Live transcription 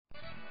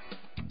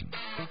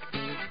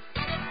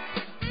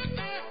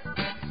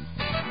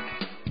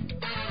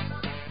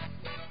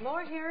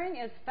Herring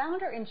is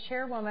founder and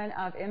chairwoman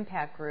of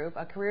Impact Group,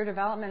 a career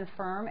development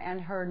firm,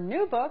 and her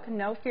new book,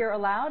 No Fear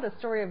Allowed, a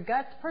story of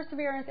guts,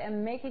 perseverance,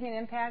 and making an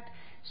impact,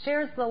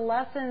 shares the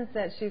lessons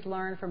that she's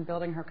learned from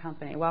building her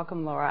company.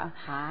 Welcome, Laura.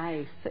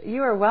 Hi. So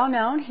you are well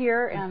known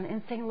here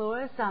in St.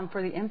 Louis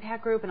for the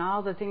Impact Group and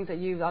all the things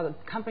that all the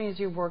companies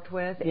you've worked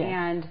with, yes.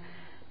 And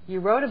you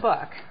wrote a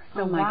book.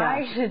 So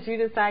why gosh. did you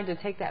decide to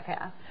take that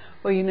path?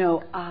 Well, you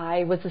know,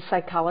 I was a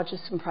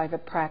psychologist in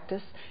private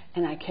practice,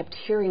 and I kept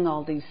hearing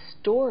all these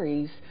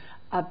stories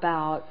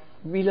about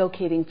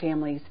relocating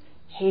families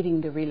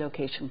hating the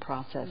relocation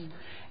process.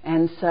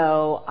 And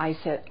so I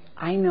said,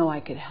 I know I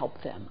could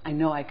help them. I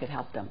know I could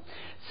help them.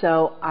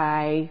 So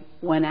I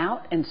went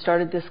out and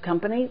started this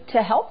company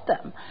to help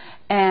them.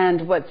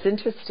 And what's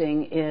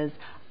interesting is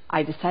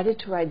I decided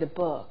to write the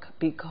book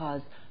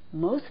because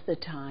most of the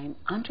time,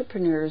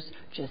 entrepreneurs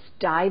just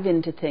dive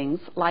into things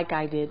like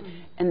I did,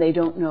 and they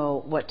don't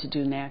know what to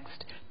do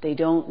next. They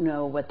don't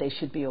know what they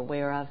should be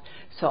aware of.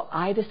 So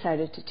I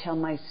decided to tell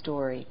my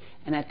story,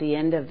 and at the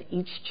end of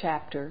each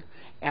chapter,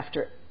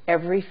 after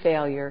every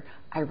failure,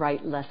 I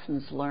write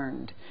lessons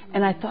learned.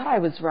 And I thought I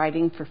was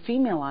writing for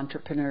female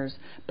entrepreneurs,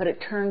 but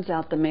it turns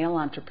out the male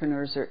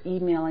entrepreneurs are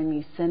emailing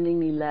me, sending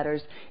me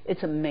letters.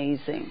 It's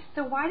amazing.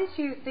 So why did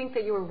you think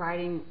that you were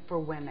writing for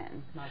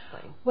women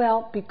mostly?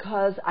 Well,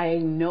 because I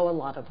know a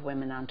lot of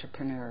women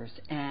entrepreneurs,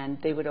 and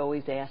they would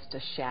always ask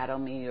to shadow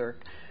me or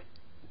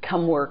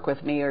come work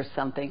with me or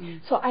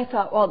something. So I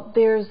thought, well,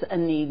 there's a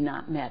need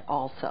not met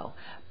also.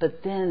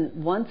 But then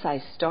once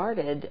I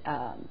started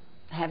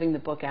having the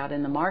book out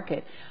in the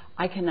market,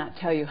 I cannot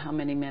tell you how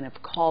many men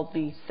have called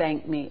me,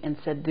 thanked me, and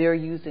said they're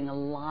using a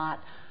lot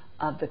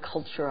of the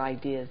culture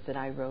ideas that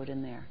I wrote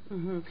in there.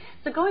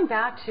 So going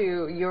back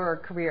to your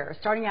career,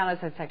 starting out as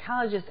a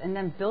psychologist and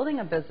then building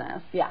a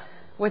business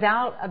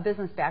without a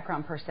business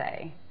background per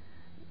se,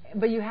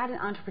 but you had an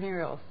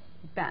entrepreneurial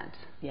bent.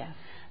 Yes.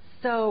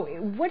 So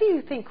what do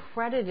you think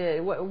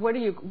credited, what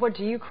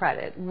do you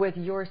credit with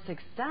your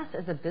success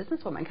as a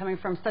businesswoman coming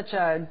from such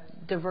a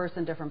diverse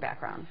and different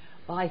background?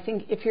 Well, I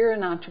think if you're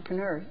an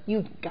entrepreneur,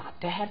 you've got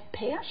to have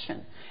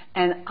passion.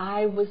 And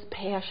I was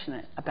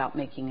passionate about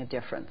making a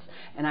difference.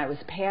 And I was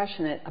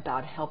passionate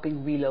about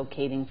helping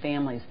relocating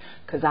families.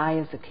 Because I,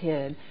 as a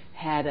kid,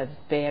 had a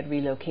bad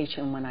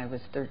relocation when I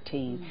was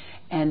 13.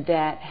 And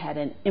that had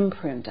an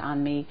imprint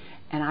on me.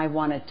 And I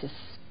wanted to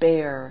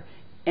spare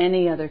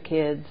any other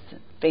kids,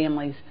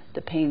 families,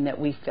 the pain that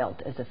we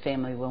felt as a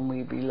family when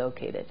we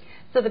relocated.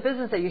 So the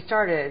business that you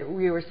started,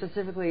 we were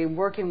specifically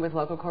working with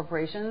local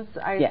corporations,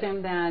 I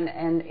assume then,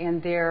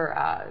 and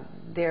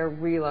their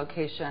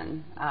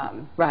relocation.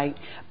 Right.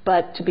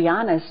 But to be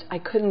honest, I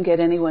couldn't get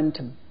anyone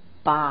to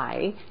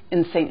buy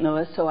in St.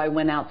 Louis, so I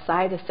went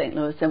outside of St.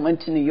 Louis and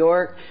went to New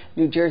York,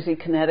 New Jersey,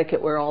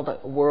 Connecticut, where all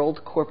the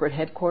world corporate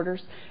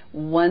headquarters.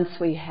 Once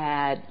we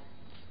had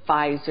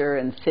Pfizer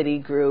and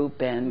Citigroup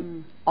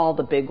and all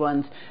the big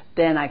ones,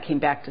 then I came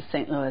back to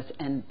St. Louis,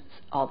 and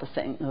all the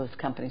St. Louis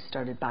companies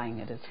started buying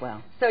it as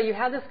well. So you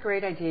had this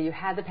great idea, you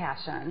had the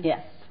passion.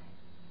 Yes.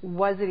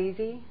 Was it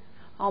easy?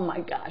 Oh my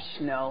gosh,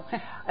 no.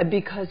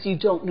 Because you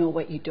don't know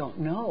what you don't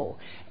know.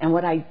 And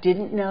what I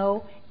didn't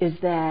know is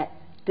that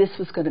this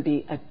was going to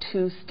be a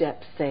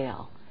two-step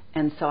sale.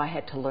 And so I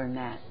had to learn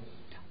that.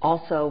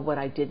 Also, what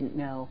I didn't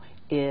know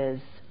is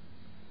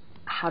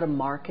how to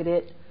market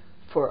it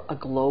for a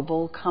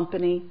global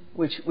company,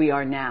 which we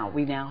are now.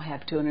 We now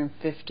have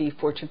 250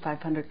 Fortune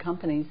 500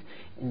 companies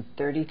in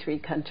 33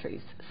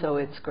 countries, so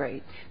it's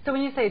great. So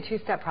when you say a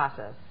two-step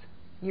process,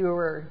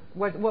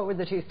 what were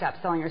the two steps?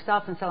 Selling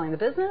yourself and selling the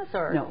business,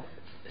 or no,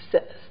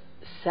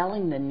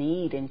 selling the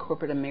need in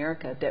corporate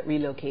America that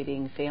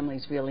relocating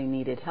families really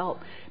needed help,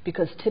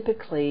 because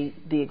typically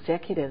the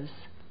executives,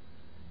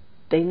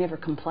 they never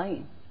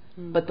complain.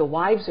 But the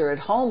wives are at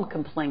home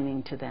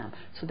complaining to them.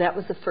 So that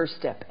was the first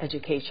step,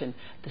 education.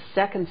 The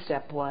second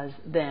step was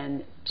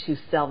then to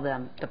sell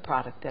them the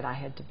product that I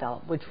had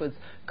developed, which was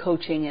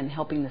coaching and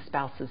helping the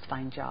spouses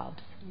find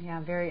jobs.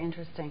 Yeah, very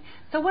interesting.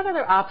 So what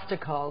other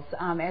obstacles,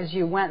 as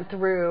you went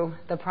through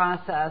the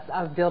process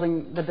of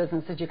building the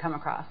business, did you come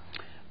across?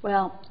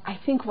 Well, I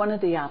think one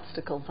of the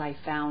obstacles I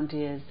found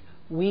is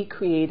we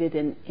created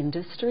an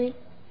industry.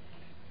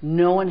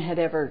 No one had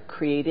ever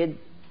created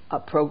a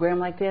program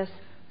like this.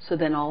 So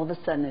then all of a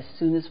sudden, as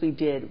soon as we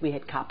did, we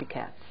had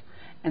copycats.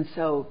 And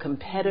so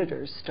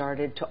competitors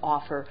started to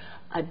offer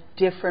a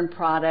different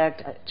product,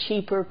 a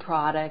cheaper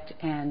product,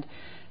 and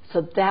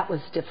so that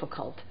was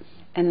difficult.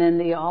 And then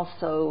the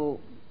also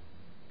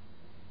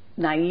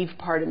naive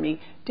part of me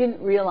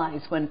didn't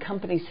realize when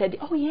companies said,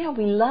 oh yeah,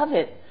 we love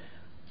it,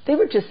 they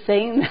were just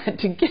saying that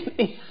to get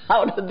me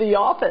out of the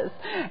office.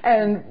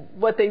 And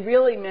what they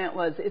really meant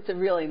was, it's a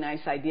really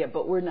nice idea,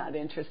 but we're not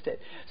interested.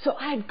 So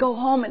I'd go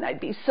home and I'd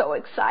be so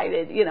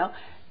excited, you know,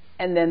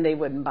 and then they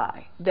wouldn't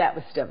buy. That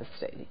was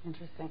devastating.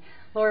 Interesting.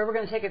 Laura, we're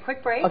going to take a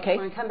quick break. Okay.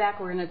 When we come back,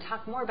 we're going to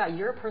talk more about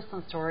your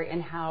personal story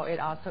and how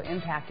it also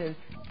impacted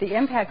the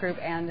Impact Group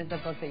and the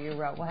book that you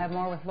wrote. We'll have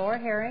more with Laura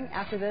Herring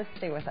after this.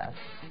 Stay with us.